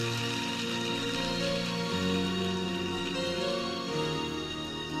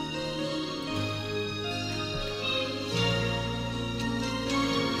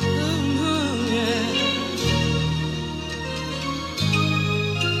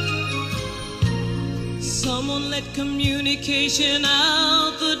Someone let communication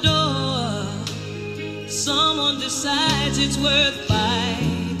out the door. Someone decides it's worth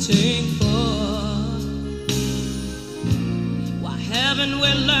fighting for. Why haven't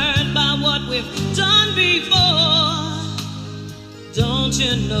we learned by what we've done before? Don't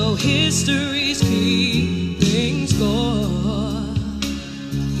you know history's keeping score?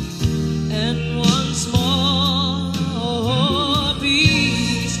 And once more,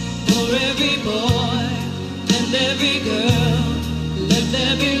 peace for every boy and every girl. Let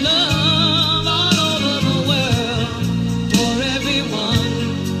there be love all over the world for everyone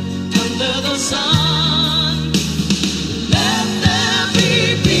under the sun. Let there be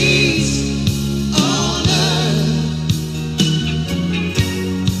peace on earth.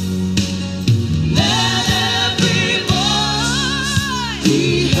 Let every voice be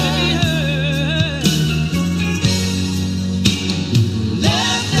heard.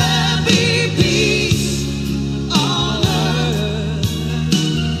 Let there be peace on earth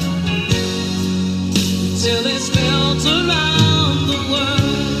till it's felt around the world.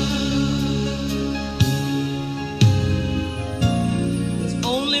 There's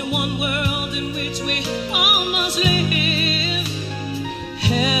only one world in which we all must live.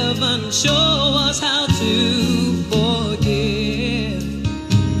 Heaven, show us how to forgive.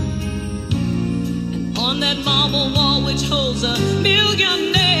 And on that marble wall which holds a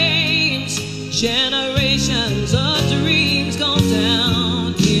million names,